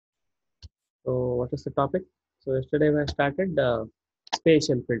So what is the topic? So yesterday we started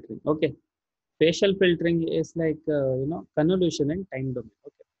spatial filtering. Okay, spatial filtering is like convolution in time domain.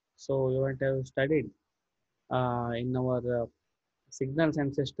 Okay, so you want to have studied in our signals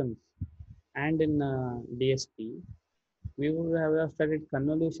and systems and in DSP. We would have studied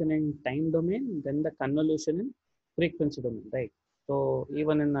convolution in time domain, then the convolution in frequency domain, right? So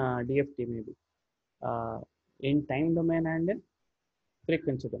even in DFT maybe uh, in time domain and in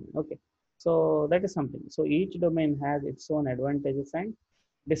frequency domain. Okay, so that is something. So each domain has its own advantages and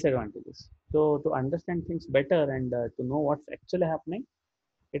disadvantages. So to understand things better and to know what's actually happening,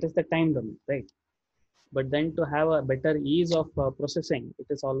 it is the time domain, right? But then to have a better ease of processing, it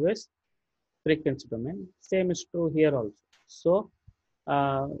is always frequency domain. Same is true here also. So,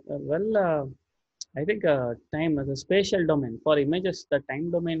 well, I think time as a spatial domain for images, the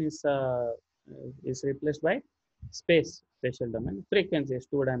time domain is replaced by space spatial domain. Frequency is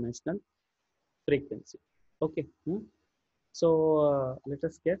two-dimensional frequency. Okay. So let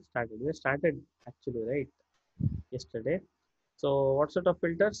us get started. We started actually right yesterday. So what sort of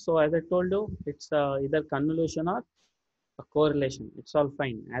filters? So as I told you, it's either convolution or a correlation. It's all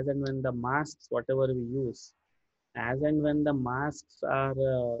fine. As and when the masks, whatever we use, as and when the masks are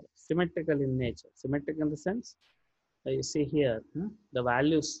symmetrical in nature. Symmetrical in the sense, you see here, the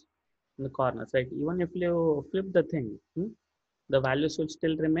values in the corners, right? Even if you flip the thing, the values will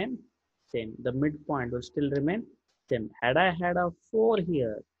still remain same. The midpoint will still remain same. Had I had a 4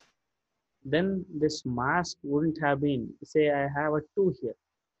 here, then this mask wouldn't have been, say I have a 2 here.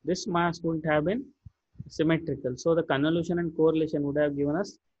 This mask wouldn't have been symmetrical. So the convolution and correlation would have given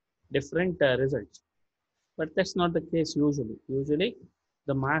us different results. But that's not the case usually. Usually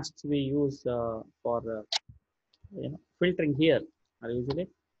the masks we use for filtering here are usually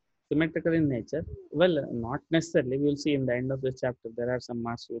symmetrical in nature. Well, not necessarily. We'll see in the end of this chapter. There are some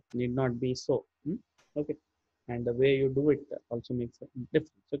masks which need not be so. Okay, and the way you do it also makes a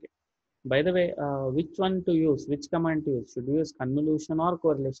difference. Okay. By the way, which one to use? Which command to use? Should we use convolution or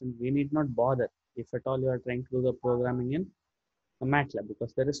correlation? We need not bother if at all you are trying to do the programming in MATLAB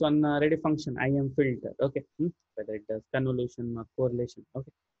because there is one ready function IM filter. Okay, whether it does convolution or correlation.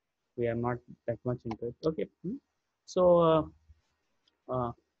 Okay, we are not that much into it. Okay, so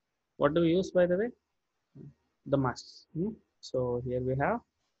what do we use by the way? The masks. So here we have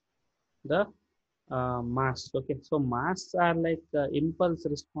the masks. Okay, so masks are like impulse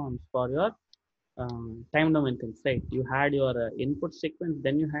response for your time domain things, right? You had your input sequence,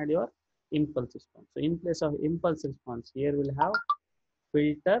 then you had your impulse response. So in place of impulse response, here we'll have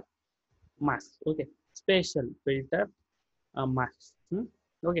filter mask. Okay, spatial filter masks.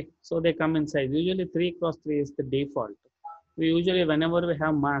 Okay, so they come in size. Usually 3 cross 3 is the default. We usually, whenever we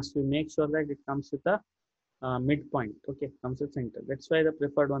have masks, we make sure that it comes with a midpoint. Okay, comes with center. That's why the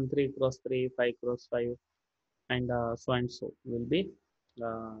preferred one 3 cross 3, 5 cross 5, and so will be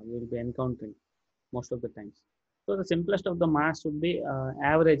encountering most of the times. So the simplest of the mass would be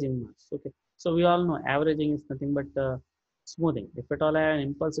averaging mass. Okay. So we all know averaging is nothing but smoothing. If at all I have an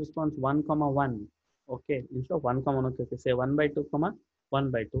impulse response 1 comma 1, okay, instead of 1 comma 1, okay, say 1 by 2 comma 1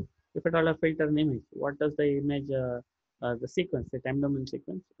 by 2. If at all I filter an image, what does the image, the sequence, the time domain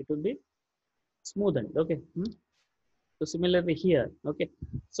sequence, it would be smoothened. Okay. So similarly here, okay.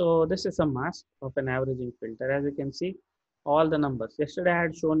 So this is a mask of an averaging filter. As you can see, all the numbers. Yesterday I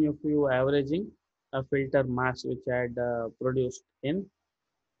had shown you few averaging filter masks which I had produced in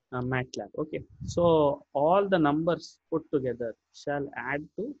MATLAB. Okay. So all the numbers put together shall add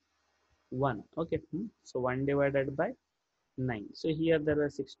to 1. Okay. So 1 divided by 9. So here there were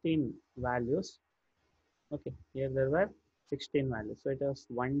 16 values. Okay. Here there were 16 values. So it was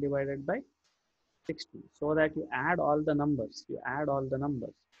 1 divided by 16, so that you add all the numbers,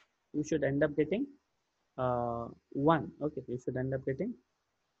 you should end up getting 1. Okay, you should end up getting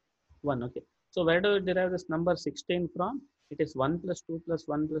 1. Okay, so where do you derive this number 16 from? It is 1 plus 2 plus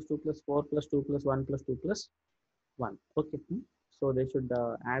 1 plus 2 plus 4 plus 2 plus 1 plus 2 plus 1. Okay, so they should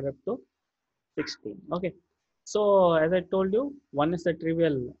add up to 16. Okay, so as I told you, one is the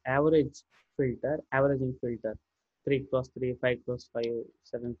trivial average filter, averaging filter, 3 cross 3, 5 cross 5,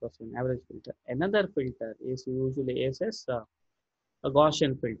 7 cross 7, average filter. Another filter is usually a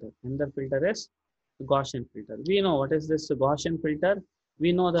Gaussian filter. Another filter is Gaussian filter. We know what is this Gaussian filter.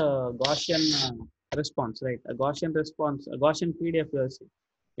 We know the Gaussian response, right? A Gaussian response, a Gaussian PDF you will see.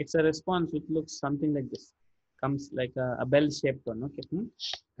 It's a response which looks something like this. Comes like a bell-shaped one. Okay,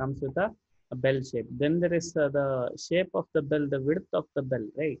 comes with a bell shape. Then there is the shape of the bell, the width of the bell,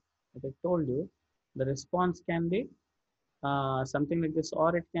 right? As I told you, the response can be something like this,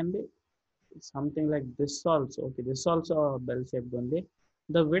 or it can be something like this also. Okay, this also bell shaped only.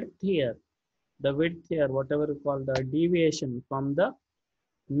 The width here, the width here, whatever you call the deviation from the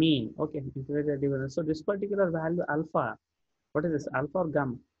mean. Okay, so this particular value alpha, what is this, alpha or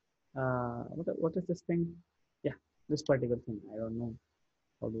gamma? What is this thing? Yeah, this particular thing, I don't know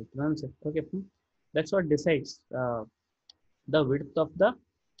how to pronounce it. Okay, that's what decides the width of the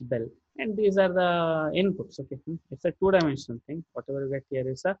bell, and these are the inputs. Okay, it's a two-dimensional thing. Whatever you get here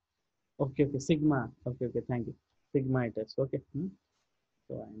is a, okay, sigma. Okay, thank you, sigma it is. Okay,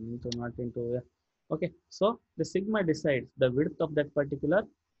 so I'm into not into, yeah. Okay, so the sigma decides the width of that particular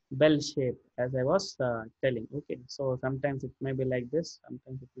bell shape, as I was telling. Okay, so sometimes it may be like this,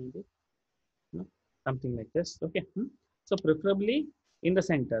 sometimes it may be, know, something like this. Okay, so preferably in the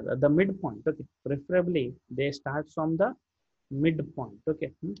center, the midpoint. Okay, preferably they start from the midpoint.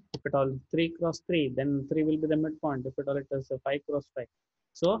 Okay, if it all 3 cross 3, then 3 will be the midpoint. If it all it is 5 cross 5,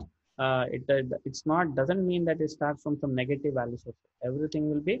 so it's not, doesn't mean that it starts from some negative values also. Everything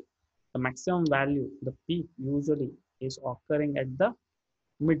will be the maximum value, the peak usually is occurring at the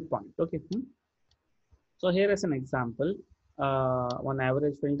midpoint. Okay, so here is an example. One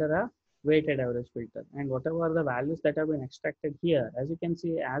average filter, a weighted average filter, and whatever the values that have been extracted here, as you can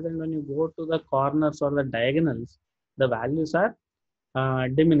see, as and when you go to the corners or the diagonals, the values are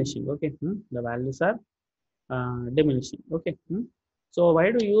diminishing. Okay, the values are diminishing. Okay, so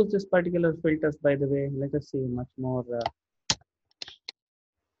why do you use this particular filters? By the way, let us see much more.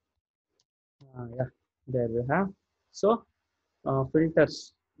 Yeah, there we have. So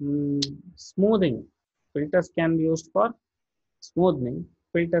filters, smoothing. Filters can be used for smoothing.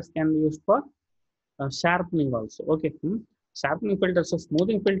 Filters can be used for sharpening also. Okay, sharpening filters. So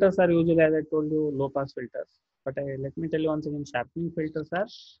smoothing filters are usually, as I told you, low pass filters. But let me tell you once again, sharpening filters are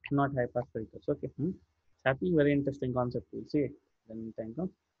not high pass filters. Okay, sharpening, very interesting concept. We'll see it when time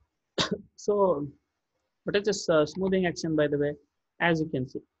comes. So what is this smoothing action, by the way? As you can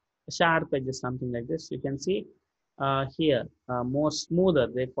see, sharp edges, something like this. You can see here, more smoother.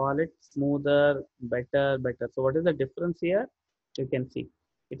 They call it smoother, better, better. So what is the difference here? You can see.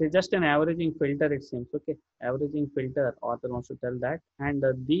 It is just an averaging filter, it seems. Okay, averaging filter, author wants to tell that. And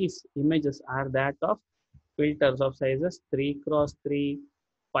these images are that of filters of sizes 3 cross 3,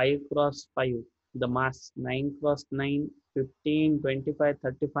 5 cross 5. The mass 9 cross 9, 15, 25,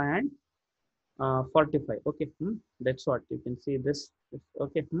 35, and 45. Okay, that's what you can see this.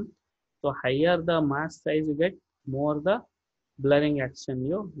 Okay, so higher the mass size you get, more the blurring action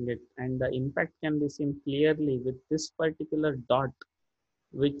you get, and the impact can be seen clearly with this particular dot,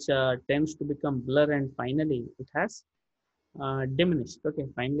 which tends to become blur, and finally it has diminished. Okay,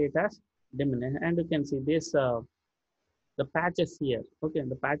 finally it has diminished, and you can see this the patches here. Okay,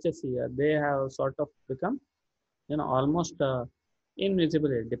 the patches here, they have sort of become, almost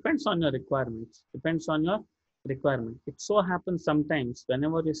invisible. It depends on your requirements, depends on your requirement. It so happens sometimes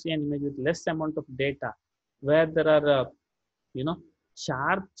whenever you see an image with less amount of data, where there are you know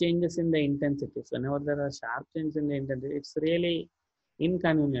sharp changes in the intensities. Whenever there are sharp changes in the intensity, it's really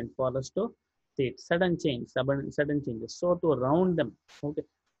inconvenient for us to see it. Sudden changes, so to round them. Okay,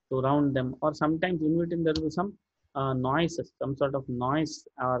 to round them, or sometimes in between there will be some noises, some sort of noise,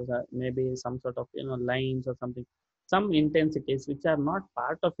 or maybe some sort of lines or something, some intensities which are not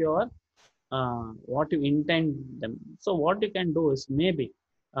part of your what you intend them. So what you can do is, maybe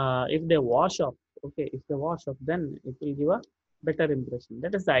if they wash off, okay, if they wash off, then it will give a better impression.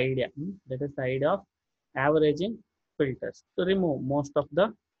 That is the idea. That is the idea of averaging filters, to remove most of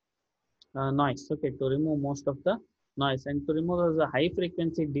the noise. Okay, to remove most of the noise, and to remove the high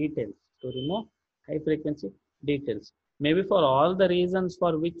frequency details. To remove high frequency details, maybe for all the reasons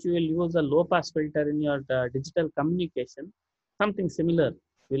for which you will use a low pass filter in your digital communication, something similar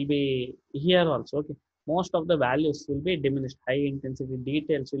will be here also. Okay, most of the values will be diminished, high intensity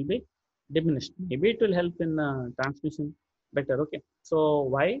details will be diminished. Maybe it will help in transmission better. Okay, so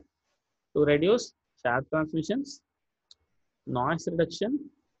why? To reduce sharp transmissions, noise reduction,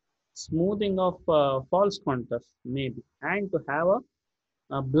 smoothing of false contrast, maybe, and to have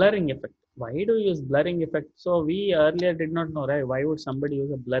a blurring effect. Why do you use blurring effect? So we earlier did not know, right? Why would somebody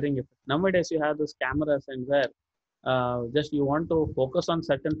use a blurring effect? Nowadays you have those cameras, and where just you want to focus on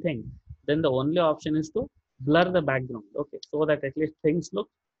certain thing, then the only option is to blur the background. Okay, so that at least things look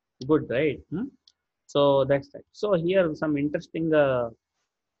good, right? So that's that. So here some interesting a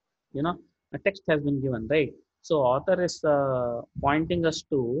text has been given, right? So author is pointing us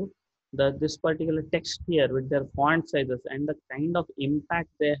to this particular text here with their font sizes and the kind of impact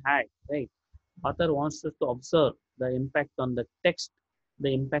they had, right? Author wants us to observe the impact on the text,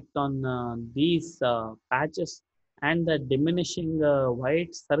 the impact on these patches, and the diminishing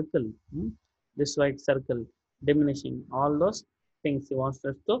white circle, this white circle diminishing, all those things he wants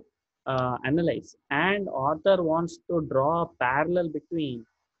us to analyze, and author wants to draw a parallel between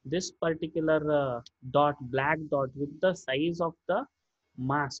this particular black dot with the size of the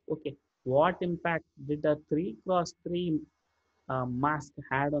mask. Okay, what impact did a 3 cross 3 mask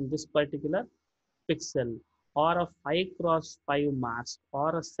had on this particular pixel, or a 5 cross 5 mask,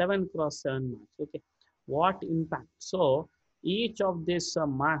 or a 7 cross 7 mask? Okay, what impact? So each of these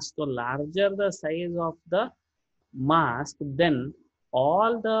masks, so larger the size of the mask, then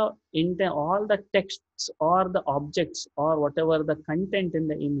all the texts or the objects or whatever the content in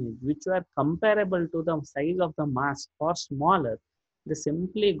the image which were comparable to the size of the mask or smaller, they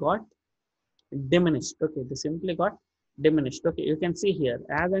simply got diminished. Okay, they simply got diminished. Okay, you can see here,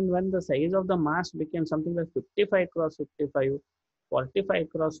 as and when the size of the mask became something like 55 cross 55, 45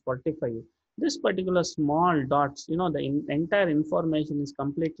 cross 45, this particular small dots, the entire information is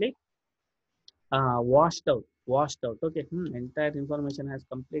completely washed out. Okay, entire information has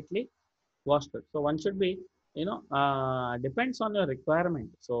completely washed out. So one should be, depends on your requirement,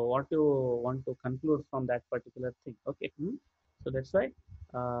 so what you want to conclude from that particular thing. Okay, so that's why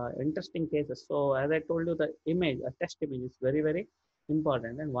interesting cases. So as I told you, the image, a test image, is very very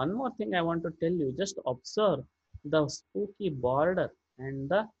important. And one more thing I want to tell you, just observe the spooky border and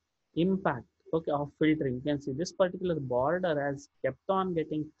the impact, okay, of filtering. You can see this particular border has kept on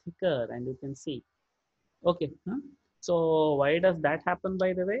getting thicker, and you can see. Okay. So why does that happen,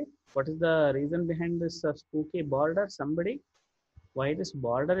 by the way? What is the reason behind this spooky border? Somebody, why this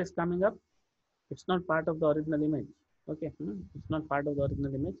border is coming up? It's not part of the original image. Okay. It's not part of the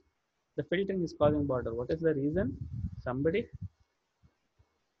original image. The filtering is causing border. What is the reason? Somebody,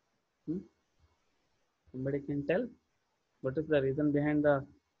 hmm? Somebody can tell. What is the reason behind the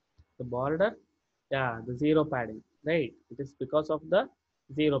border? Yeah, the zero padding, right? It is because of the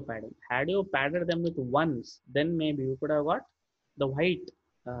zero padding. Had you padded them with ones, then maybe you could have got the white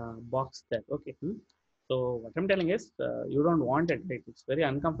box there. Okay. So what I'm telling is, you don't want it, right? It's very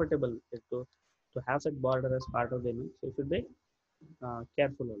uncomfortable to have such border as part of the image. So you should be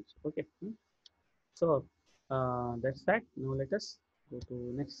careful also. Okay. So that's that. Now let us go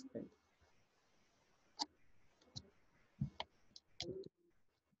to next slide.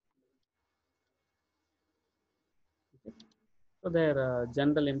 Okay. So their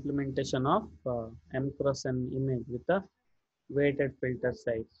general implementation of M cross N image with a weighted filter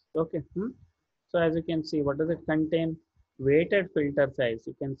size. Okay. So as you can see, what does it contain? Weighted filter size.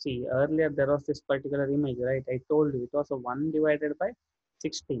 You can see earlier there was this particular image, right? I told you it was a 1 divided by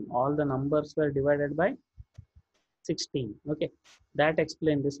 16. All the numbers were divided by 16. Okay, that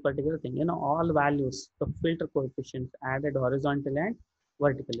explains this particular thing. All values, the filter coefficients added horizontally and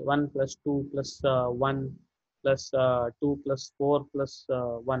vertically. 1 plus 2 plus 1 plus 2 plus 4 plus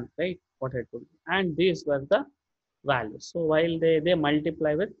 1, right? What I told you. And these were the values. So while they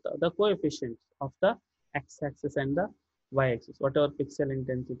multiply with the coefficients of the x-axis and the y-axis, whatever pixel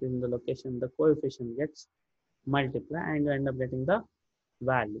intensity in the location, the coefficient gets multiplied, and you end up getting the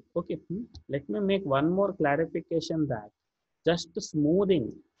value. Okay, let me make one more clarification, that just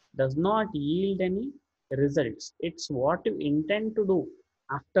smoothing does not yield any results. It's what you intend to do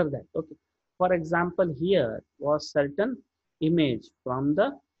after that. Okay, for example, here was certain image from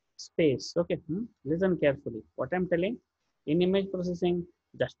the space. Okay, listen carefully what I'm telling. In image processing,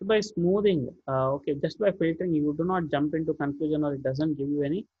 just by smoothing, okay, just by filtering, you do not jump into conclusion, or it doesn't give you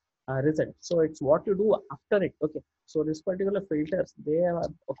any result. So it's what you do after it. Okay, so this particular filters, they are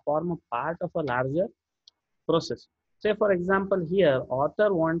a form of part of a larger process. Say for example, here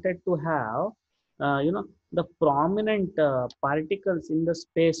author wanted to have the prominent particles in the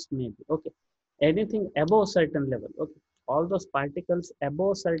space, maybe. Okay, anything above certain level. Okay, all those particles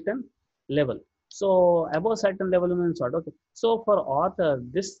above certain level. So above certain level means what? Okay, so for author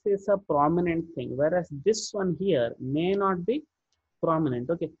this is a prominent thing, whereas this one here may not be prominent.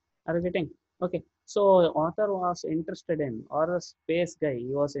 Okay, are you getting? Okay, so author was interested in, or a space guy,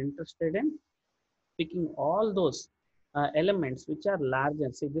 he was interested in picking all those elements which are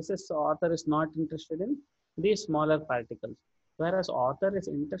larger. See, this is author is not interested in these smaller particles, whereas author is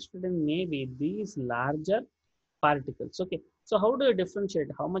interested in maybe these larger particles. Okay, so how do you differentiate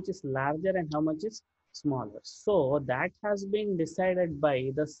how much is larger and how much is smaller? So that has been decided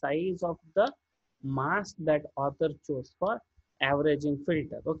by the size of the mask that author chose for averaging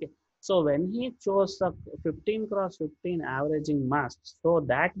filter. Okay, so when he chose a 15 cross 15 averaging mask, so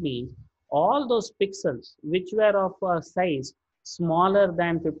that means all those pixels which were of a size smaller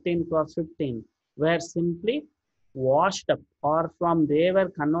than 15 cross 15 were simply washed up, or from they were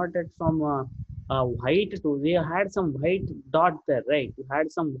converted from white to, they had some white dot there, right? You had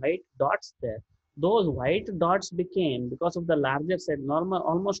some white dots there. those white dots became, because of the larger set, normal,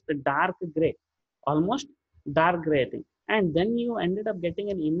 almost a dark gray, almost dark gray thing. And then you ended up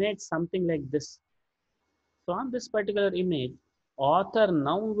getting an image something like this. So on this particular image, author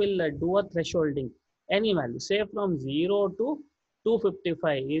now will do a thresholding. Any value, say from 0 to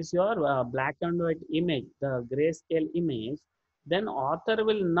 255 is your black and white image, the grayscale image. Then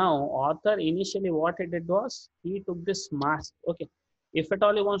author initially what he did was, he took this mask. Okay. If at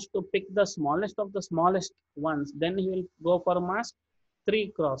all he wants to pick the smallest of the smallest ones, then he will go for a mask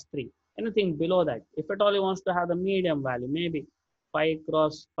 3 cross 3. Anything below that. If at all he wants to have the medium value, maybe 5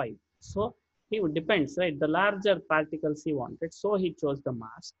 cross 5. So he would depends, right? The larger particles he wanted, so he chose the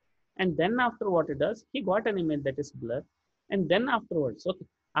mask. And then after what he does, he got an image that is blur. And then afterwards, okay,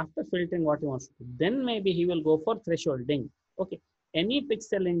 after filtering what he wants to do, then maybe he will go for thresholding. Okay, any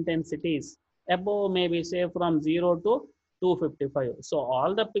pixel intensities above, maybe say from 0 to 255. So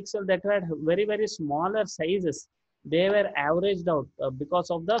all the pixels that had very, very smaller sizes, they were averaged out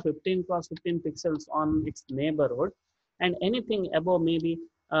because of the 15 cross 15 pixels on its neighborhood. And anything above, maybe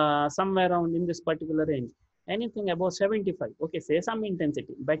somewhere around in this particular range, anything above 75, okay, say some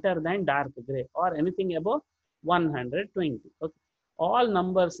intensity better than dark gray, or anything above 120. Okay, all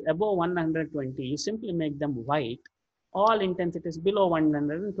numbers above 120, you simply make them white. All intensities below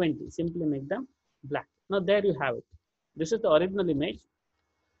 120, simply make them black. Now there you have it. This is the original image,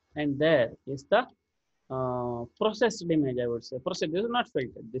 and there is the processed image, I would say. Processed, this is not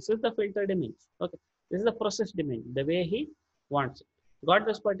filtered. This is the filtered image. Okay, this is the processed image, the way he wants it. Got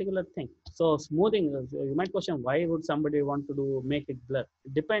this particular thing. So smoothing, you might question, why would somebody want to do make it blur?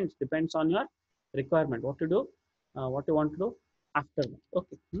 It depends on your requirement. What to do, what you want to do after that.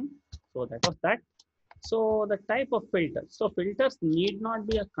 Okay. So that was that. So the type of filters. So filters need not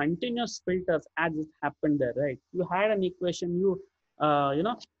be a continuous filters as it happened there, right? You had an equation,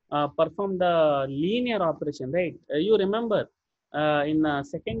 perform the linear operation, right? You remember in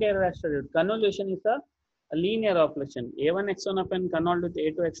second year I studied convolution is a linear operation. A1 x1 of n convolved with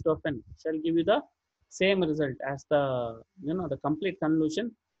A2 x2 of n shall give you the same result as the the complete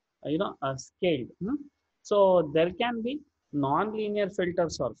convolution scaled. So there can be non-linear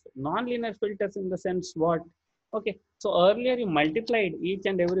filters also. Non-linear filters in the sense what? Okay, so earlier you multiplied each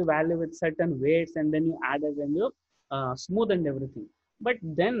and every value with certain weights, and then you added and you smoothened everything. But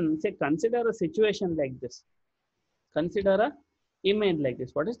then say consider a situation like this. Consider a image like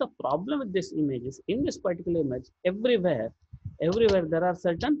this. What is the problem with this image? Is in this particular image, everywhere there are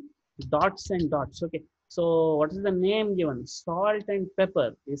certain dots and dots. Okay, so what is the name given? Salt and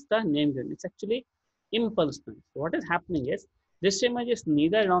pepper is the name given. It's actually impulse points. What is happening is this image is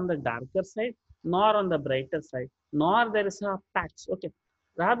neither on the darker side nor on the brighter side, nor there is a patch. Okay,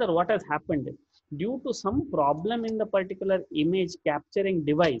 rather what has happened is, due to some problem in the particular image capturing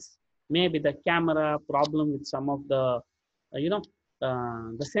device, maybe the camera problem with some of the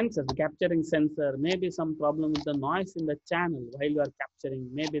the sensor, the capturing sensor, maybe some problem with the noise in the channel while you are capturing,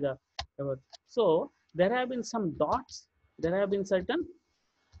 maybe the so there have been some dots, there have been certain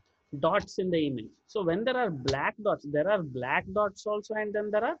dots in the image. So when there are black dots, there are black dots also, and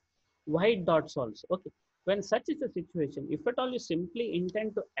then there are white dots also. Okay. When such is the situation, if at all you simply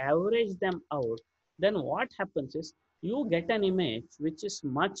intend to average them out, then what happens is you get an image which is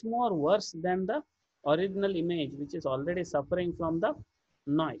much more worse than the original image, which is already suffering from the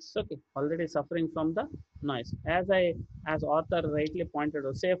noise. Okay, already suffering from the noise. As author rightly pointed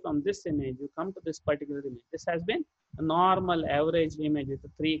out, say from this image you come to this particular image. This has been a normal average image with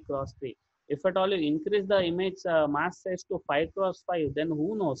a 3 cross 3. If at all you increase the image mass size to 5 cross 5, then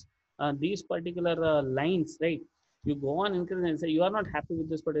who knows these particular lines, right? You go on increasing and say you are not happy with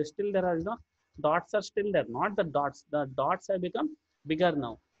this, but still there are dots are still there. Not the dots. The dots have become bigger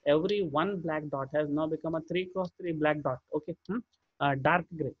now. Every one black dot has now become a 3 cross 3 black dot. Okay, dark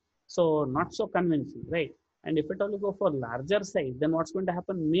gray. So not so convincing, right? And if at all you go for larger size, then what's going to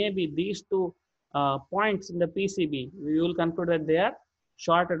happen? Maybe these two points in the PCB, you will conclude that they are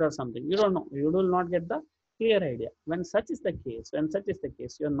shorted or something. You don't know. You will not get the clear idea. When such is the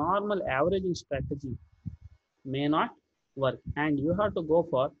case, your normal averaging strategy may not work, and you have to go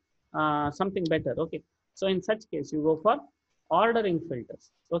for something better. Okay, so in such case, you go for ordering filters.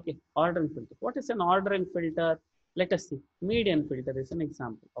 Okay, ordering filter. What is an ordering filter? Let us see. Median filter is an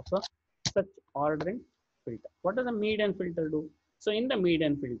example of a such ordering filter. What does a median filter do? So in the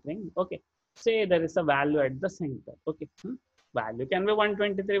median filtering, okay, say there is a value at the center. Okay, value can be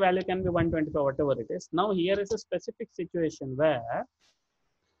 123, value can be 125, whatever it is. Now here is a specific situation where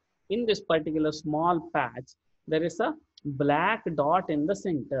in this particular small patch, there is a black dot in the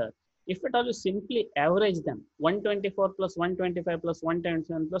center. If at all you simply average them, 124 plus 125 plus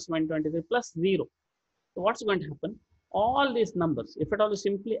 127 plus 123 plus 0. So what's going to happen? All these numbers, if at all you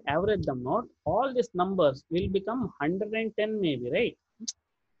simply average them out, all these numbers will become 110 maybe, right?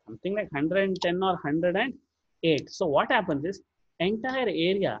 Something like 110 or 108. So what happens is entire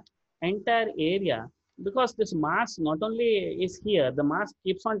area, because this mass not only is here, the mass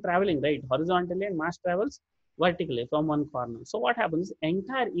keeps on traveling, right? Horizontally, and mass travels vertically from one corner. So what happens?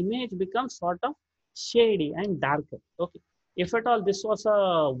 Entire image becomes sort of shady and darker. Okay. If at all this was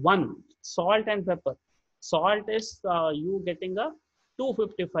a one, salt and pepper. Salt is you getting a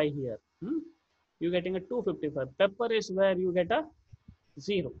 255 here. You getting a 255. Pepper is where you get a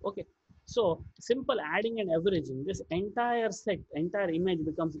 0. Okay. So simple adding and averaging, this entire image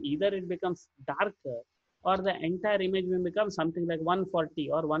becomes, either it becomes darker, or the entire image will become something like 140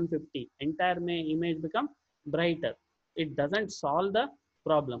 or 150. Entire image become brighter. It doesn't solve the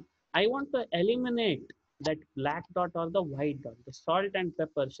problem. I want to eliminate that black dot or the white dot. The salt and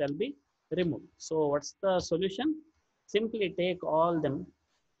pepper shall be removed. So what's the solution? Simply take all them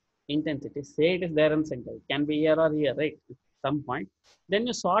intensity, say it is there in center, it can be here or here, right? At some point, then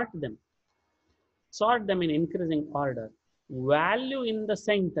you sort them in increasing order, value in the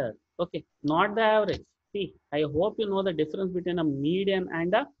center. Okay, not the average. See, I hope you know the difference between a median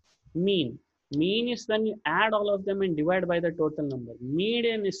and a mean. Mean is when you add all of them and divide by the total number.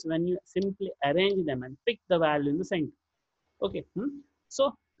 Median is when you simply arrange them and pick the value in the center. Okay.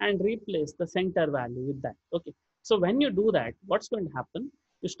 So, and replace the center value with that. Okay. So when you do that, what's going to happen?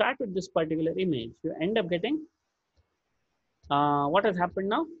 You start with this particular image, you end up getting what has happened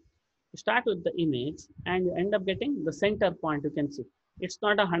now. You start with the image and you end up getting the center point. You can see it's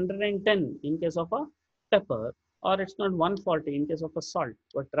not 110 in case of a pepper, or it's not 140 in case of a salt,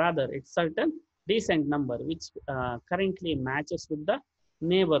 but rather it's certain decent number which currently matches with the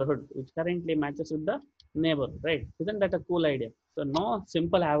neighborhood, right? Isn't that a cool idea? So no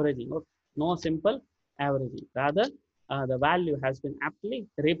simple averaging, no simple averaging, rather the value has been aptly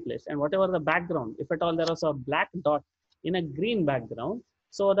replaced. And whatever the background, if at all there was a black dot in a green background,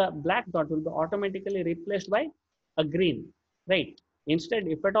 so the black dot will be automatically replaced by a green, right? Instead,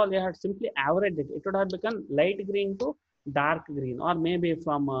 if at all they had simply averaged it, it would have become light green to dark green, or maybe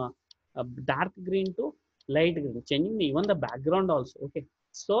from a dark green to light green, changing even the background also. Okay,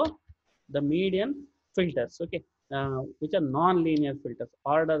 so the median filters, okay, which are non-linear filters,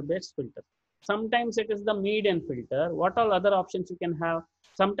 order-based filters. Sometimes it is the median filter. What all other options you can have?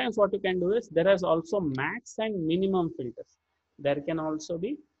 Sometimes what you can do is there is also max and minimum filters. There can also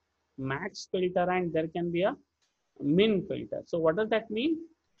be max filter and there can be a min filter. So what does that mean?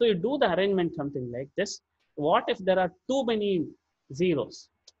 So you do the arrangement something like this. What if there are too many zeros?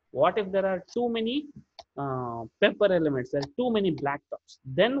 What if there are too many pepper elements? There are too many black dots.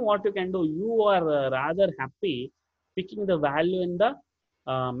 Then what you can do? You are rather happy picking the value in the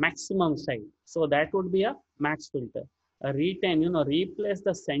maximum side. So that would be a max filter. Retain, replace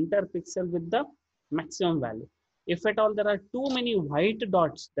the center pixel with the maximum value. If at all there are too many white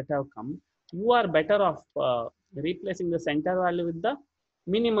dots that have come, you are better off replacing the center value with the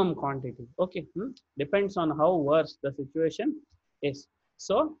minimum quantity. Okay, depends on how worse the situation is.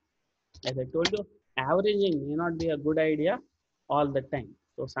 So, as I told you, averaging may not be a good idea all the time.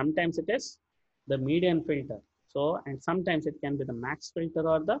 So sometimes it is the median filter. So, and sometimes it can be the max filter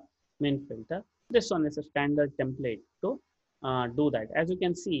or the min filter. This one is a standard template to do that. As you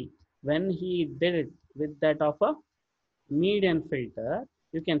can see, when he did it with that of a median filter,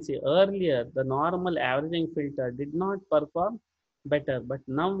 you can see earlier the normal averaging filter did not perform better, but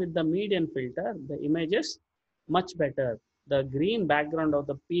now with the median filter, the image is much better. The green background of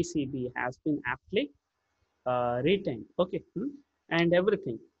the PCB has been aptly retained. Okay, and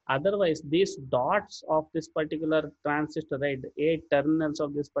everything. Otherwise, these dots of this particular transistor, right, the 8 terminals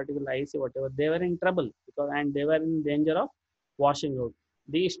of this particular IC, whatever, they were in trouble because, and they were in danger of washing out.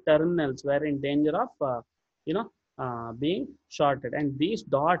 These terminals were in danger of, being shorted, and these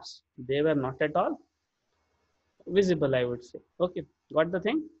dots, they were not at all visible, I would say. Okay, got the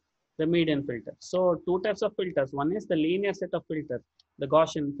thing? The median filter. So two types of filters. One is the linear set of filters, the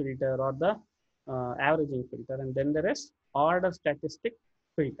Gaussian filter or the averaging filter, and then there is order statistic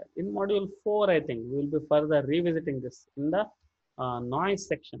filter. In module 4, I think we will be further revisiting this in the noise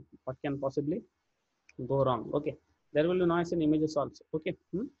section. What can possibly go wrong? Okay, there will be noise in images also. Okay,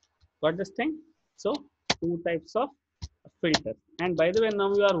 got this thing? So two types of filter. And by the way,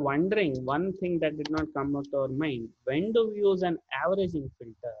 now you are wondering one thing that did not come to our mind. When do we use an averaging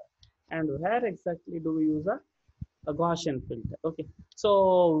filter? And where exactly do we use a Gaussian filter? Okay,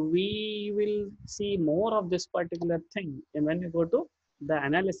 so we will see more of this particular thing and when we go to the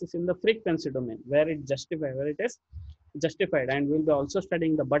analysis in the frequency domain where it justify where it is justified, and we'll be also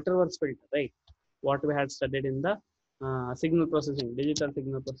studying the Butterworth filter, right? What we had studied in the signal processing, digital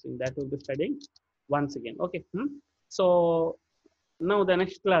signal processing, that we'll be studying once again. Okay. So now the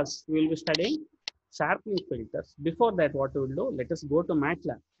next class we will be studying sharpening filters. Before that, what we will do, let us go to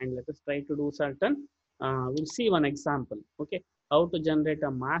MATLAB and let us try to do certain, we'll see one example. Okay, how to generate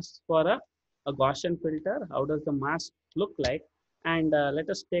a mask for a Gaussian filter. How does the mask look like? And let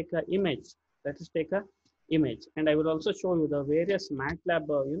us take an image. Let us take a image, and I will also show you the various MATLAB,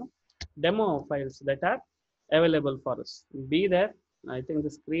 demo files that are available for us. Be there. I think the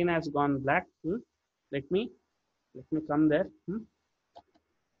screen has gone black. Let me let me come there.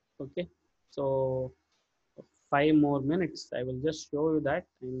 Okay, so 5 more minutes. I will just show you that.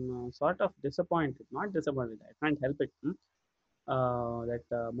 I'm sort of disappointed, not disappointed. I can't help it.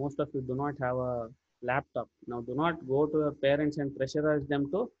 That most of you do not have a laptop. Now, do not go to your parents and pressurize them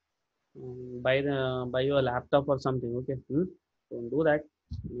to buy you a laptop or something. Okay, don't do that.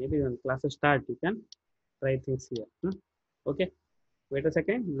 Maybe when classes start, you can try things here. Okay, wait a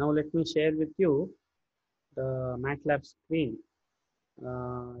second. Now let me share with you the MATLAB screen.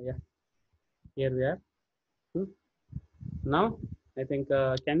 Yeah, here we are. Hmm. Now, I think,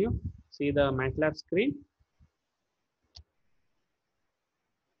 can you see the MATLAB screen?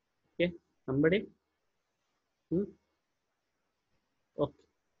 Okay, somebody? Hmm? Okay,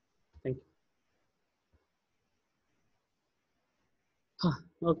 thank you.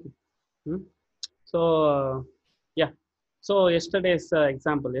 Okay. Hmm? So, yeah. So, yesterday's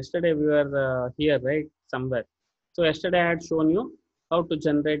example, yesterday we were here, right? Somewhere. So, yesterday I had shown you how to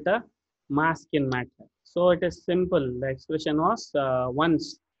generate a mask in MATLAB. So, it is simple. The expression was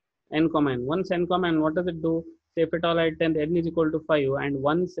once n comma n. Once n comma n, what does it do? Say if at all I tend n is equal to 5, and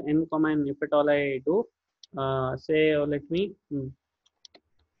once n comma n, if at all I do, say, let me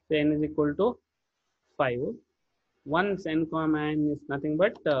say n is equal to 5. Once n comma n is nothing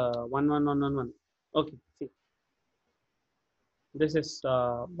but 1, 1, 1, 1, 1. Okay, see, this is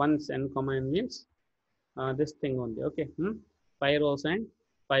once n comma n means this thing only. Okay, 5 rows and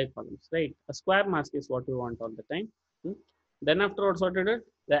 5 columns, right? A square mask is what we want all the time. Then afterwards, what to do?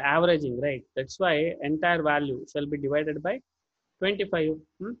 The averaging, right? That's why entire value shall be divided by 25.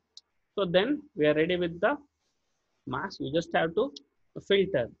 So then we are ready with the mask. You just have to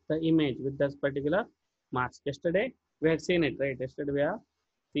filter the image with this particular mask. Yesterday we had seen it, right? Yesterday we have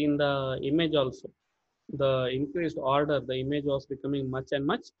seen the image also. The increased order, the image was becoming much and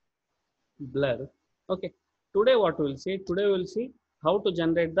much blur. Okay. Today what we will see? Today we will see how to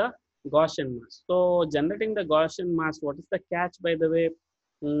generate the Gaussian mask. So generating the Gaussian mask, what is the catch, by the way?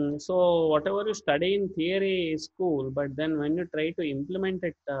 So whatever you study in theory is cool, but then when you try to implement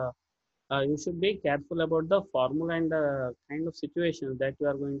it, you should be careful about the formula and the kind of situations that you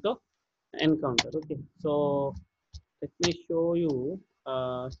are going to encounter. Okay. So let me show you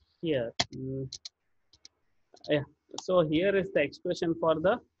here. Yeah. So here is the expression for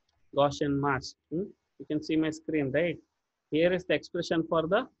the Gaussian mask. You can see my screen, right? Here is the expression for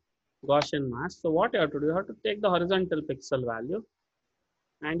the Gaussian mask. So what you have to do, you have to take the horizontal pixel value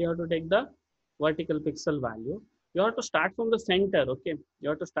and you have to take the vertical pixel value. You have to start from the center, okay? You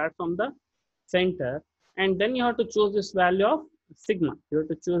have to start from the center, and then you have to choose this value of sigma. You have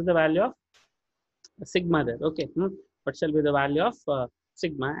to choose the value of sigma there, okay? What shall be the value of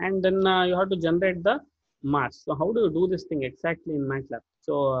sigma, and then you have to generate the mask. So how do you do this thing exactly in MATLAB?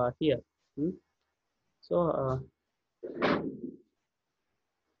 So here, so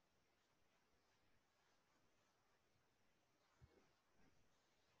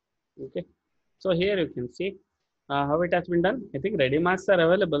okay, so here you can see how it has been done. I think ready masks are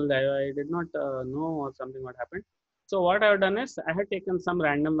available. I did not know or something what happened. So what I have done is I have taken some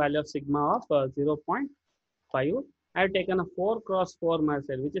random value of sigma of 0.5. I have taken a 4 cross 4 mask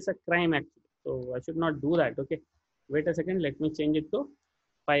here, which is a crime actually. So I should not do that. Okay, wait a second. Let me change it to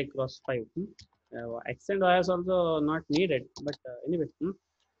 5 cross 5. Accent was also not needed, but anyway.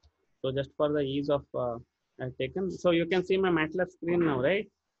 So just for the ease of I've taken. So you can see my MATLAB screen now, right?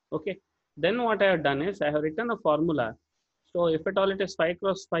 Okay. Then what I have done is I have written a formula. So if at all it is 5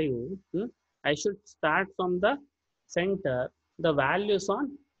 cross 5, I should start from the center, the values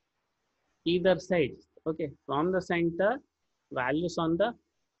on either side. Okay. From the center, values on the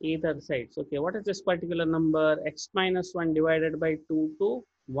either sides. Okay. What is this particular number? X minus 1 divided by 2 to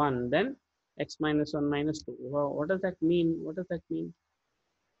 1. Then x minus 1 minus 2. Wow, what does that mean? What does that mean?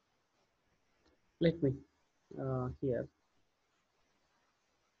 Let me here.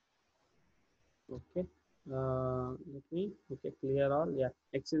 Okay. Let me, okay, clear all. Yeah,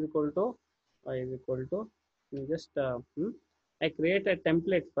 x is equal to y is equal to, just I create a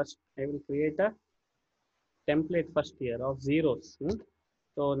template first. I will create a template first here of zeros.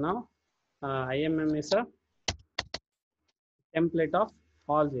 So now IMM is a template of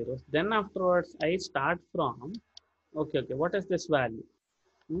all zeros. Then afterwards, I start from, okay, what is this value?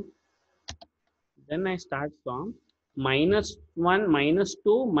 Hmm? Then I start from -1,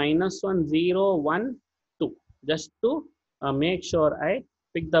 -2, -1, 0, 1, 2, just to make sure I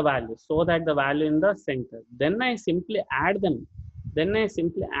pick the value so that the value in the center. Then I simply add them. Then I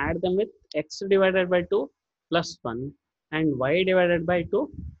simply add them with x divided by 2 plus 1 and y divided by 2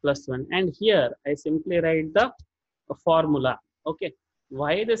 plus 1. And here I simply write the formula. Okay.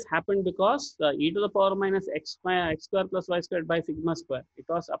 Why this happened? Because e to the power minus x square plus y squared by sigma square. It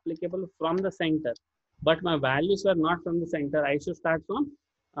was applicable from the center, but my values were not from the center. I should start from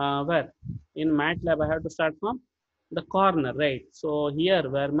where? In MATLAB, I have to start from the corner, right? So here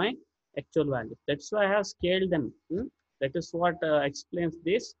were my actual values. That's why I have scaled them. That is what explains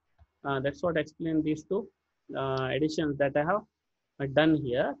this. That's what explains these two additions that I have done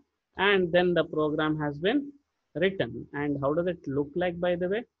here. And then the program has been written. And how does it look like, by the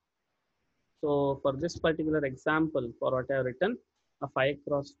way? So for this particular example, for what I have written, a 5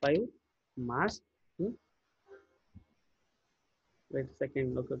 cross 5 mask. Wait a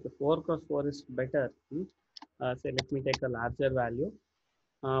second. Look, okay, 4 cross 4 is better. Say, let me take a larger value.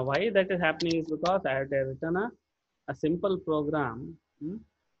 Why that is happening is because I have written a simple program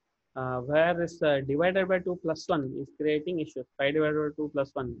where this divided by 2 plus 1 is creating issues. 5 divided by 2 plus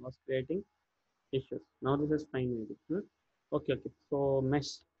 1 was creating issues. Now this is fine maybe. Okay. So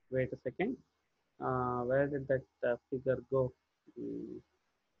mesh. Wait a second. Where did that figure go?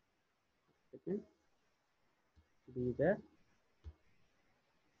 Second. Be there.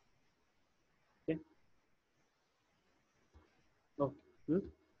 Okay. Okay.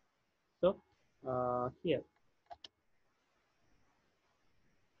 So here.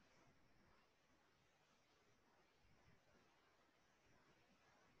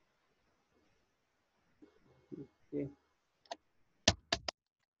 Okay.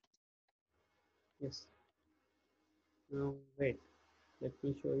 Yes. Now wait. Let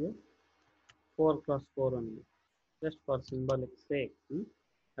me show you 4 cross 4 only. Just for symbolic sake.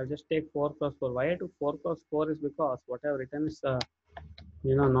 I'll just take 4 cross 4. Why I took 4 cross 4 is because what I've written is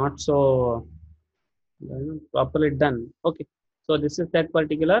not so properly done. Okay. So this is that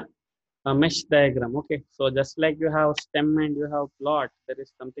particular mesh diagram. Okay. So just like you have stem and you have plot, there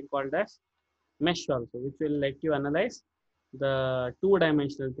is something called as mesh also, which will let you analyze the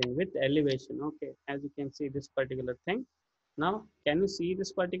two-dimensional thing with elevation. Okay. As you can see this particular thing. Now, can you see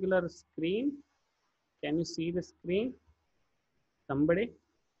this particular screen? Can you see the screen? Somebody?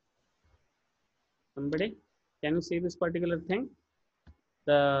 Somebody? Can you see this particular thing?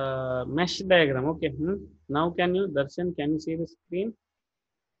 The mesh diagram. Okay. Now can you, Darshan, can you see the screen?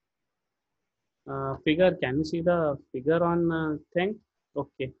 Figure, can you see the figure on thing?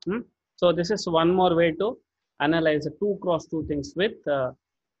 Okay. So this is one more way to analyze the 2 cross 2 things with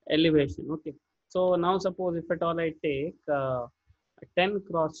elevation. Okay. So now suppose if at all I take 10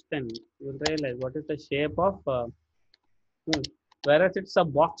 cross 10, you will realize what is the shape of whereas it's a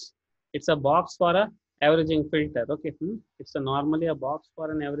box. It's a box for a averaging filter. Okay. It's normally a box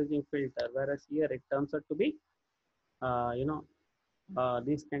for an averaging filter, whereas here it turns out to be uh, you know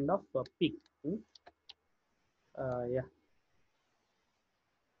this kind of peak. Yeah.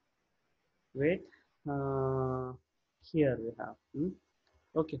 Wait. Uh, Here we have.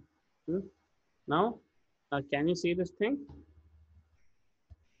 Okay. Now, can you see this thing?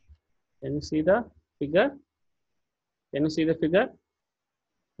 Can you see the figure? Can you see the figure?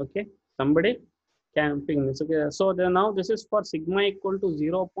 Okay. Somebody can ping this. Okay. So now this is for sigma equal to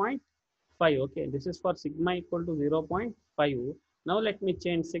 0.5. Okay. This is for sigma equal to 0.5. Now let me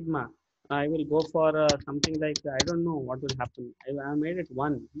change sigma. I will go for something like, I don't know what will happen. I have made it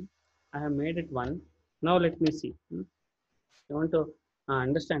 1. I have made it 1. Now let me see. I want to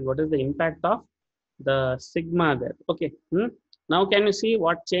understand what is the impact of the sigma there. Okay. Now can you see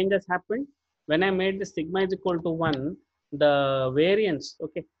what change has happened? When I made the sigma is equal to 1, the variance,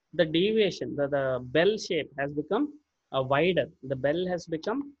 okay, the deviation, the bell shape has become wider. The bell has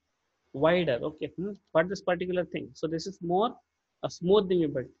become wider. Okay. For this particular thing. So this is more a smoothing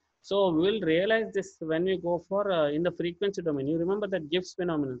effect. So we will realize this when we go for in the frequency domain. You remember that Gibbs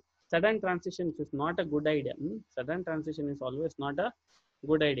phenomenon. Sudden transition is not a good idea. Sudden transition is always not a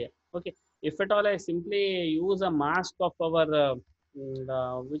good idea. Okay. If at all I simply use a mask of our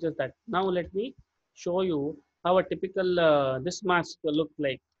which is that. Now let me show you how a typical this mask look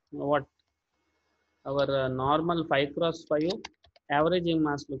like. What our normal 5 cross 5 averaging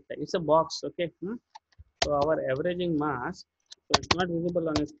mask looks like. It's a box. Okay. So our averaging mass So it's not visible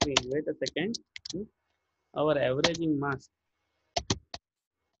on the screen. Wait a second. Hmm. Our averaging mass.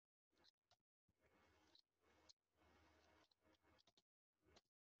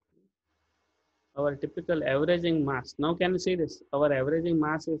 Our typical averaging mass. Now can you see this? Our averaging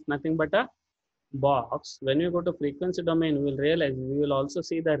mass is nothing but a box. When you go to frequency domain, you will realize we will also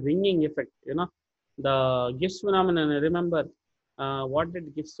see the ringing effect. The Gibbs phenomenon. Remember, what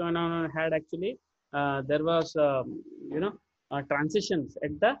did Gibbs phenomenon had actually? There was, transitions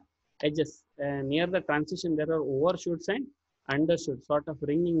at the edges. Near the transition, there are overshoots and undershoots, sort of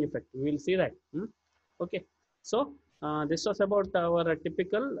ringing effect. We will see that. Okay. So this was about our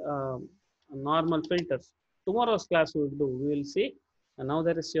typical normal filters. Tomorrow's class we will do. We will see. And now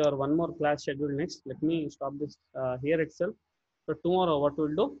there is your one more class scheduled next. Let me stop this here itself. So tomorrow what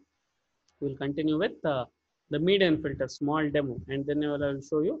we'll do, we'll continue with the median filter, small demo, and then I will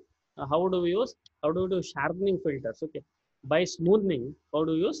show you how do we do sharpening filters. Okay, by smoothing, how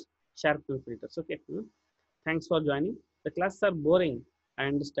do you use sharpening filters. Okay, thanks for joining. The classes are boring, I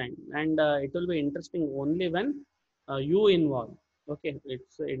understand, and it will be interesting only when you involve. Okay,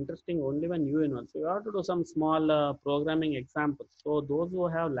 it's interesting only when you involve. So you have to do some small programming examples. So those who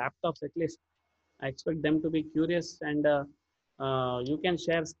have laptops, at least I expect them to be curious, and you can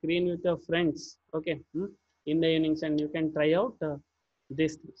share screen with your friends. Okay, in the evenings, and you can try out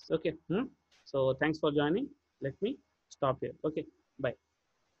these things. Okay, so thanks for joining. Let me stop here. Okay, bye.